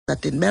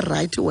Zadeni be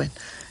right wena.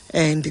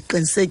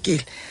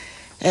 Ndiqinisekile.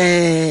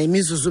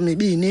 Imizuzu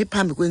mibini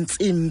phambi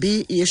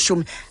kwentsimbi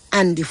yeshumi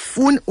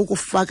andifuni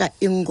ukufaka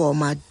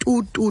ingoma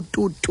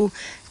tu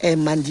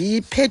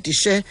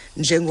mandiyiphendishe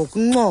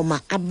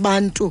njengokuncoma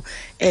abantu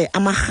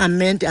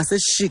amarhamente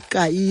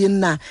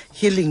aseshikayina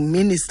Healing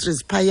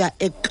Ministries phaya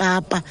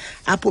eKapa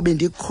apho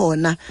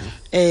bendikhona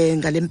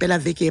ngalempela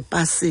veki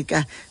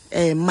yePasika.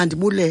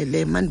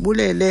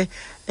 Mandibulele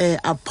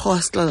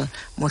Apostle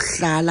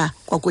Mohlala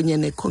kwakunye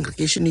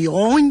necongregation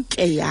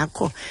yonke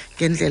yakho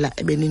ngendlela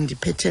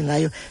ebenindiphethe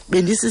ngayo.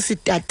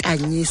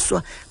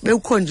 Bendisisitatanyiswa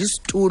bewukhonje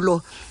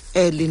isitulo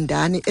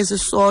Lindani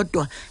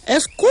esisodwa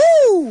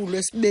esikhulu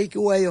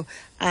esibekiweyo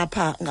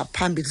apha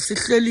ngaphambili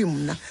sihleli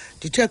mna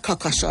ndithe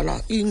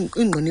khakashala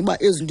ingqiniba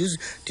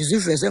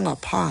ndiziveze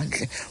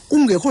ngaphandle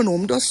kungekho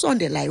nomuntu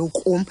osondelayo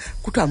kum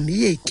kuthiwa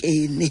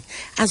myekeni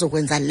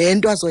azokwenza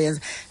lento azoyenza.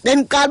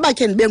 Bendiqala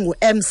bakhe ndibe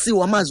ngu-MC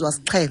wamazwi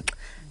asixhenxe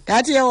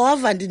ndathi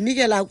Yehova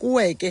ndinikela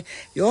kuwe ke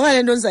yonke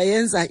lento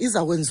ndizayenza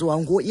izakwenziwa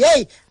nguwe.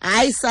 Hey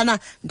hayi sana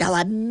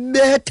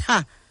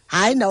ndawabetha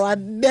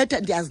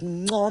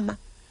ndiyazincoma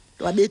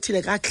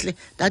wabethile kahle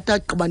ndathi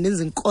agqiba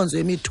ndenza inkonzo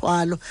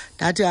yemithwalo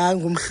ndathi hayi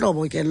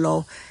ngumhlobo ke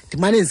lo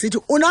ndimane ndisithi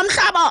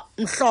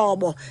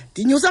mhlobo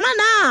ndinyusa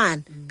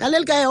amanani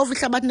ngaleli ka Yehova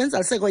ihlabathi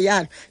nenzaliseko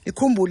yalo.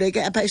 Nikhumbule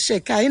ke apha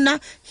eShekayina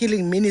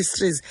Healing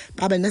Ministries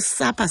babe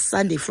nesupper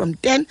Sunday from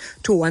 10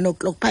 to 1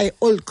 o'clock pha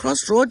Old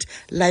Cross Road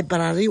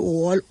Library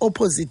Wall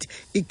opposite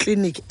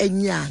iclinic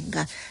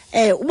enyanga.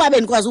 Uba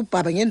bendikwazi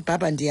ubhaba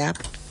ngendibhaba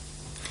ndiyapha.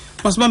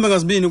 Masibambe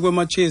ngazibini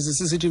kwemachezi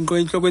sisithi inqo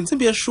inhloko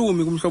entsimbi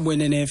yeshumi kumhlobo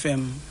wene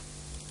FM.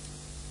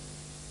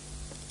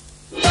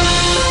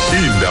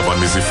 Indaba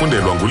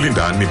nizifundelwa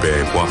nguLindani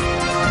Bhekwa.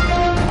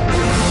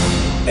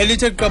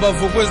 Elithe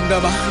qabavu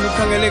kwezindaba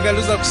Lukhangeleka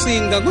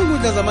luzakusinga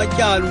kwiinkundla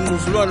zamatyala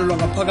ungquzulwano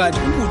lwangaphakathi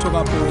kumbutho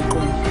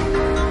ka-Poqo.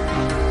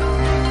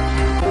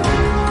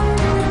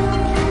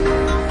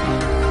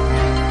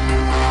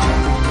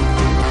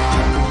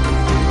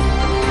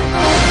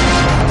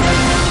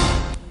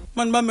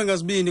 Manibambe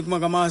ngazibini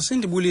kumakamasi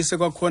ndibulise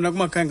kwakhona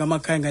kumakhaya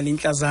ngamakhaya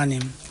ngalintlazane.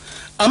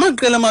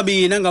 Amaqela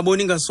amabini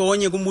angaboni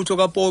ngasonye kumbutho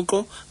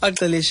ka-Poqo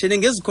axeleshene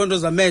ngezikhondo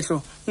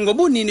zamehlo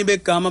ngobunini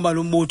begama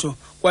balombutho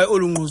kwaye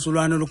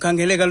olungquzulwano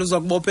lukhangeleka luza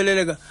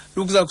kubopheleleka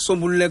lukuza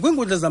kusombululeka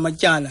kwiinkundla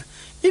zamatyala.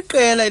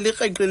 Iqela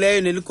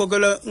eliqeqileyo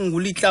nelikhokelwa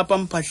nguLihlapha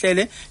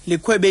Mphahlele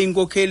likhwebe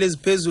inkokheli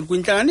eziphezulu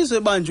kwintlanganiso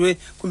ebanjwe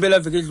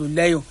kwimpelaveki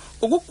edlulileyo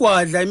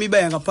ukugwadla imiba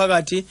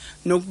yangaphakathi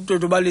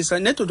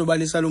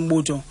nedodobalisa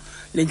lombutho.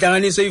 Le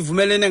ntlanganiso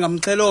ivumelene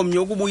ngamxhelo omnye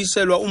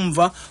ukubuyiselwa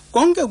umva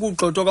konke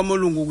kugxothwa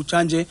kwamalungu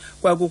kutshanje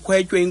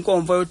kwakukhwetywe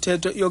inkomfa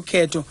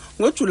yokhetho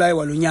ngoJulayi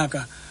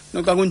walonyaka.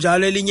 Noxa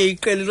kunjalo elinye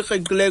iqela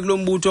eliqeqileyo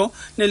lombutho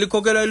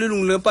nelikhokelwa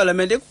ilungu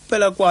lepalamente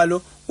ekuphela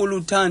kwalo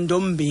uLuthando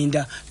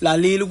Mbinda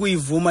lalili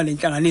kuyivuma le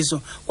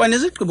ntlanganiso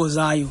kwanezigqibo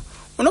zayo.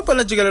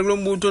 Unobhala jikelele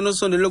lombutho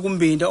nosondele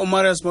kuMbinda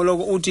uMarius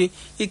Moloko uthi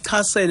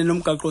ichasene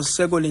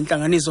nomgaqo-siseko le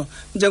ntlanganiso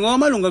njengoba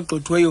amalungu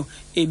agxothweyo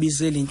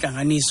ebize le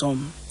ntlanganiso.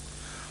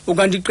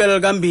 Ukanti iqela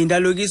likaMbinda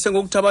lokise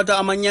ngokuthabatha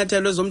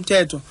amanyathelo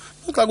ezomthetho.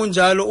 Noxa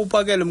kunjalo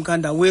uPakele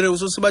Mkhandawire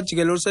ususiba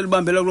jikelele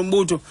oselibambela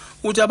kulombutho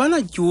uthi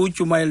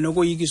abanadyudyu mayelana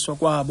nokoyikiswa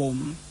kwabo.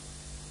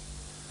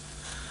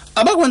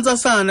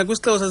 Abakwantsasana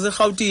kwisixeko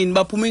saseRhawutini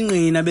baphuma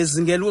ingqina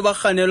bezingela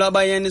ubarhanelwa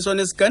abayaniswa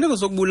nesiganeko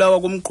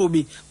sokubulawa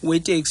komqhubi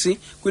weteksi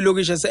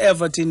kwilokishi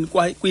yase-Everton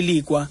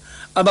kwiLikwa.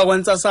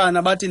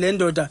 Abakwantsasana bathi le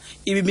ndoda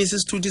ibimisa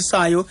isithuthi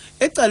sayo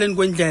ecaleni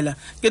kwendlela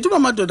ngethuba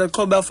amadoda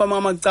axhobe afama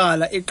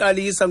amacala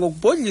eqalisa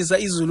ngokubhodlisa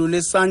izulu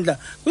lesandla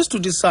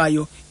kwisithuthi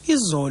sayo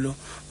izolo.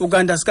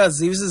 Ukanti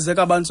asikazivi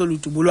isizeka abantu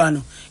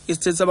soludubulwano.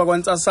 Isithethi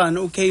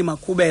sabakwantsasana uK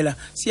Makhubela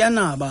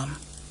siyanaba.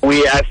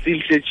 We are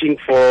still searching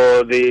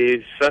for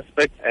the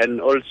suspect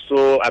and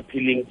also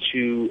appealing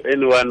to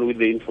anyone with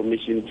the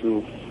information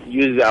to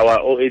use our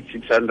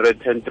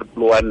 08600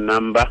 10111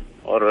 number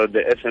or the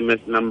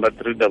SMS number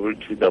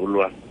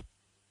 32211.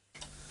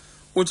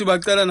 Uthi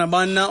bacela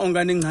nabana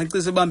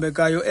onganingcacisi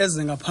ebambekayo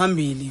eze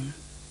ngaphambili.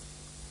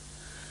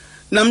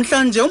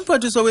 Namhlanje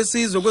umphathiswa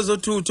wesizwe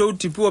kwezothutho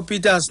uDipuo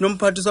Peters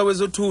nomphathiswa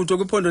wezothutho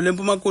kwiphondo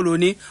leMpuma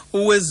Koloni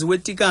uWeziwe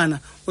Tikana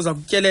uza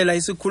kutyelela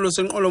isikhululo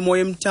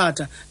senqwelomoya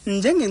eMthatha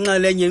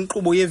njengenxalenye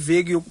yenkqubo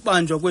yeveki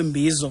yokubanjwa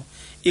kwembizo.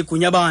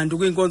 Igunya abantu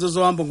kwiinkonzo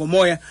zohambo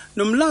ngomoya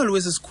nomlawuli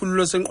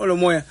wesisikhululo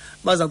senqwelomoya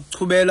baza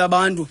kuchubela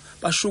abantu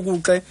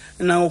bashukuxe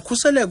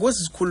nangokhuseleko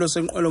kwesisikhululo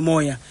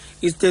senqwelomoya.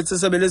 Isithethi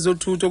sesebe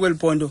lezothutho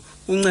kweliphondo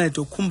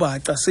uncedo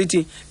Khumbaca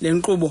sithi le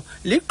nkqubo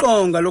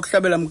liqonga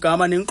lokuhlabela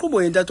mgama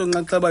nenkqubo yentatho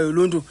nxaxheba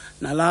yoluntu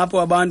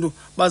nalapho abantu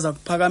baza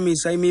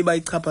kuphakamisa imiba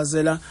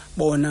ichaphazela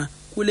bona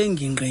kule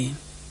ngingqi.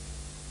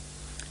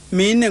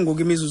 Mine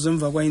ngokimizuzu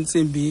emva kwa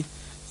intsimbi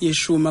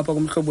yeshumi apha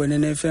kumhlobo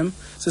wene FM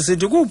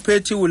sisithi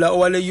kuphethula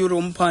owale Euro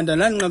umphanda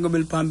lanqaku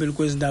beliphambili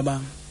kwezindaba.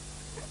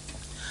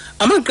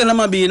 Amaqela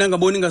amabini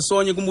angaboni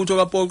ngasonye kumbutho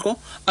ka-Poqo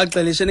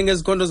axeleshene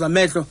ngezikhondo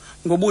zamehlo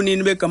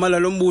ngobunini begama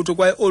lalo mbutho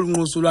kwaye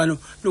ungquzulwanio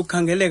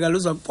Lukhangeleka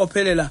luza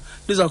kupophelela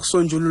luza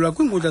kusonjululwa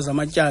kwiinkundla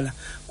zamatyala.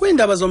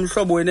 Kwiindaba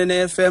zomhlobo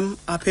wenene FM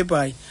apha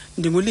eBhayi,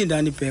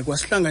 ndingulindani Bhekwa,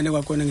 sihlangane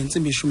kwakhona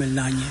ngentsimbi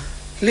 11.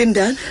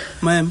 Lindani,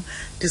 Ma'am,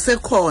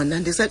 ndisekhona,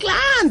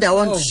 ndisekulaa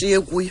ndawo ndishiye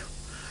kuyo.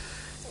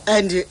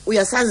 And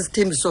uyasazi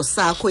isithembiso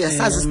sakho,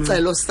 uyasazi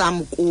isicelo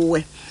sam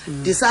kuwe.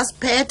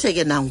 Ndisasiphethe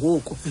ke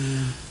nangoku.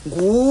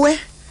 Nguwe,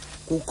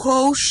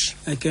 ngucoach,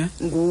 okay,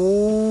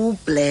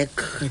 ngu-Black.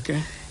 okay,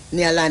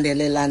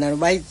 niyalandelelana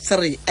noba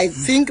 3. I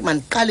think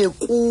mandiqale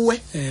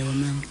kuwe.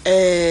 ma'am,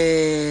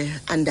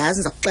 andazi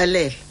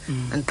ndizakuxelela.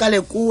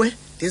 Andiqale kuwe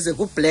ndize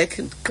ku-Black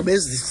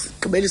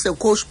ndigqibelise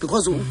coach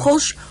because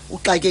ucoach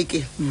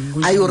uxakekile.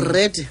 Are you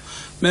ready?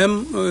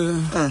 Ma'am,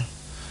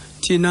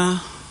 Tina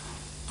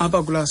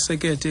apha kula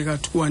sekete ka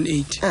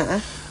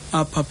 218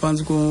 apha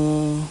phantsi ko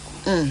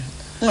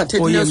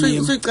ungathethi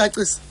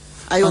usuyicacisa.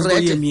 Are you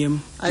ready?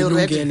 Are you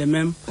ready? Ilungele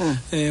ma'am.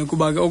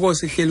 Kuba ke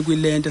okosihleli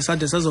kwilente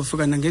sade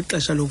sazofika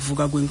ngexesha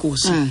lokuvuka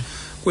kwenkosi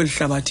kweli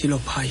hlabathi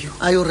lophayo.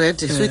 Are you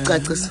ready?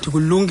 Suyicacisa.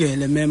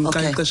 Ndikulungele ma'am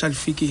xa ixesha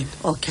lifikile.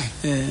 Okay.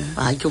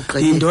 Hayi ke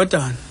uqedile.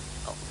 Indodana.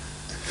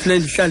 Funeka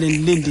ndihlale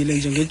ndilindile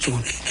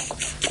njengejoni.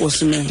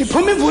 Nkosi ma'am.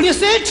 Ndiphuma imvula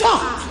isitsho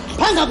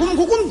phanga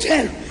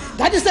kumthelo.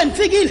 Ndathi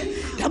sendifikile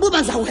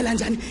ndabuba ndizawela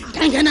njani,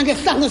 ndangena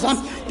ngehlangu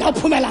zam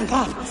ndawuphumela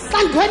ngapha.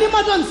 Xa ndikhwela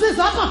imoto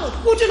ndisiza apha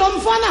uthi lo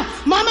mfana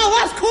mama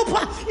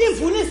wasikhupha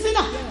imvula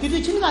isina.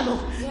 Ndithi tyhini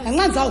kaloku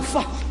nanxa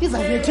ndizawufa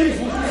izawuletha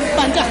imvula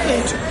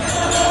bantafethu.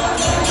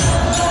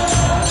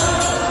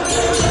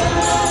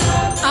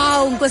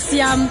 Awu nkosi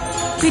yam,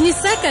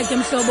 qiniseka ke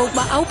mhlobo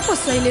ukuba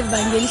awuphoswa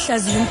ilevangeli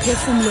ihlaziya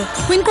umphefumlo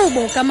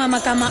kwinkqubo kamama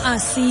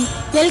kama-Asi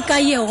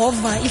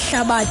lelikaYehova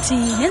ihlabathi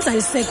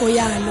nenzaliseko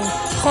yalo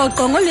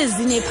rhoqo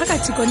ngoLwezine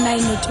phakathi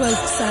ko-9 no-12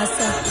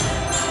 kusasa.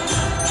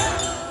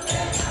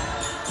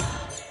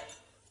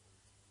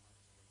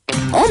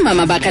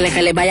 Omama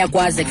bakrelekrele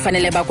bayakwazi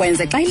kufanele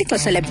bakwenze xa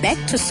ilixesha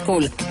le-back to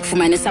school.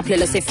 Fumana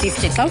isaphulelo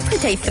se-50 xa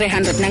uchitha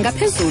i-300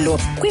 nangaphezulu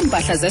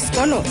kwiimpahla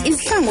zesikolo,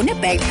 izihlangu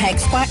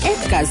nee-backpacks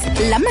kwa-Edgars.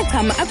 La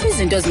machama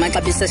akwizinto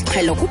ezimaxabiso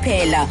esiqhelo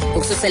kuphela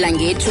ukususela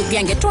ngethu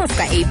kuya nge-12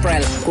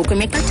 ka-April kukho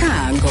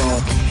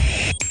imiqathango.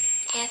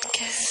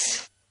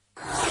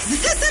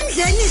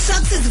 Zisesemdleni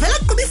Sharks zivela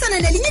kuqubisana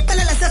nelinye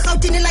iqela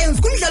laseRhawutini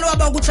Lions kumdlalo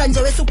wabo okutsha nje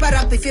we-Super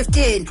Rugby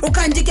 15.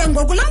 Ukanti ke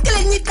ngoku lamkela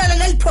elinye iqela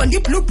leliphondo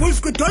iBlue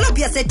Bulls kwidolophu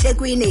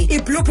yaseThekwini.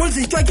 iBlue Bulls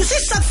zityotyiswe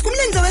iSharks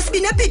kumlenze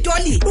wesibini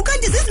ePitoli.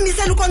 Ukanti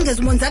zizimisela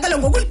ukongeza umonzakalo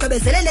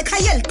ngokuligqibezelela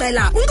ekhaya eli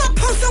qela.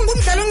 Ungaphoswa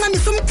ngumdlalo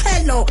oncamisa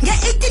umxhelo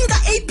nge-18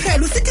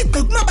 ka-April usithi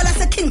gqi kumabala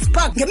aseKings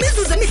Park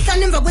ngemizuzu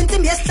emihlanu emva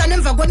kwentsimbi yesihlanu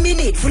emva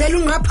kwemini. Vulela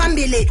unqa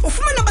phambili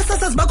ufumana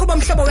abasasazi bakho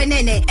bomhlobo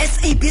wenene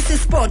SABC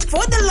Sport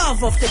for the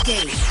love of the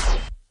game.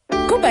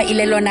 Kuba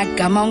ilelona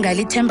gama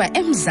ungalithemba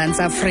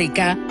eMzantsi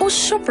Afrika,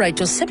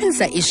 uShoprite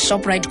usebenzisa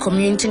iShoprite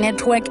Community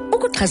Network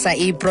ukuxhasa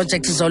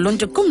iiprojekthi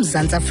zoluntu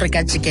kuMzantsi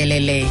Afrika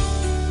jikelele.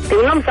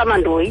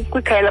 NdinguNomsamandoyi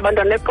kwikhaya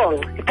labantwana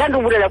eQonce. Ndithanda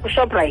ukubulela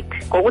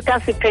kuShoprite ngokuthi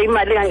asiphe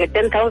imali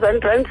engange-10,000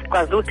 rand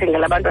kwazi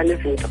uthengela abantwana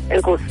izinto.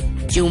 Enkosi.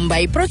 Tyumba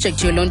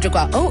iprojekthi yoluntu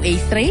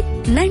kwa-083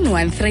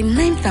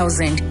 913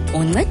 9000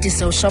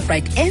 uncedise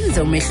uShoprite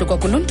enze umehluko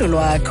kuluntu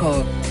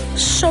lwakho.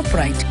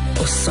 Shoprite,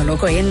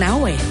 usoloko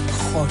enawe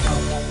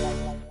rhoqo.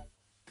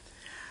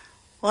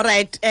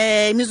 Alright,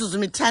 imizuzu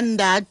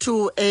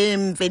mithandathu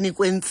emveni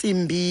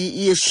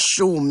kwentsimbi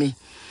yeshumi.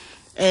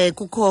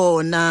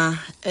 Kukhona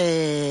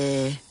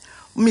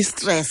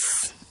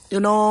mistress, you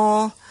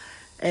know,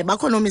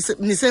 bakhona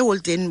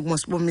nise-holideni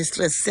mosibo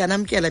mistress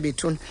siyanamkela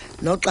bethuni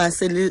noxa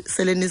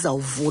sele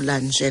nizawuvula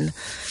njena.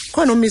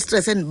 Khona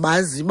umistress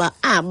endibazi uba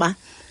aba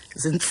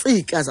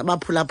zintsika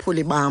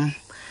zabaphulaphuli bam.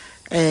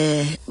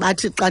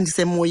 Bathi xa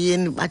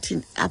ndisemoyeni bathi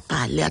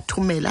abhale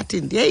athumele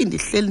athi hey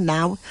ndihleli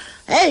nawe,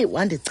 hey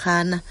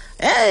wandichana,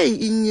 hey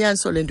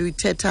inyaniso lento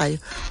uyithethayo,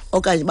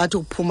 okanye bathi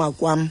ukuphuma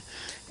kwam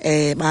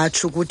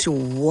batsho ukuthi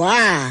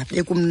wa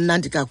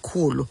bekumnandi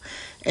kakhulu.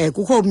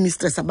 Kukho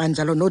mistress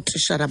abanjalo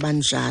nootishara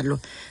abanjalo.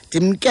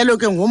 Ndimkelo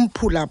ke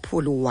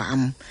ngomphulaphuli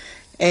wam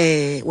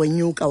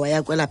wenyuka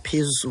wayakwela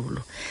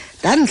phezulu.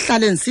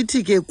 Ndandihlale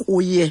ndisithi ke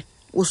kuye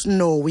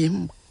uSnowy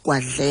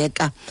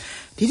Mgwadleka,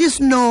 ndithi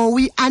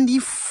Snowy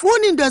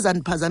andifuni into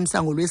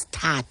ezandiphazamisa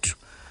ngoLwesithathu.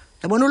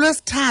 Yabona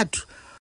uLwesithathu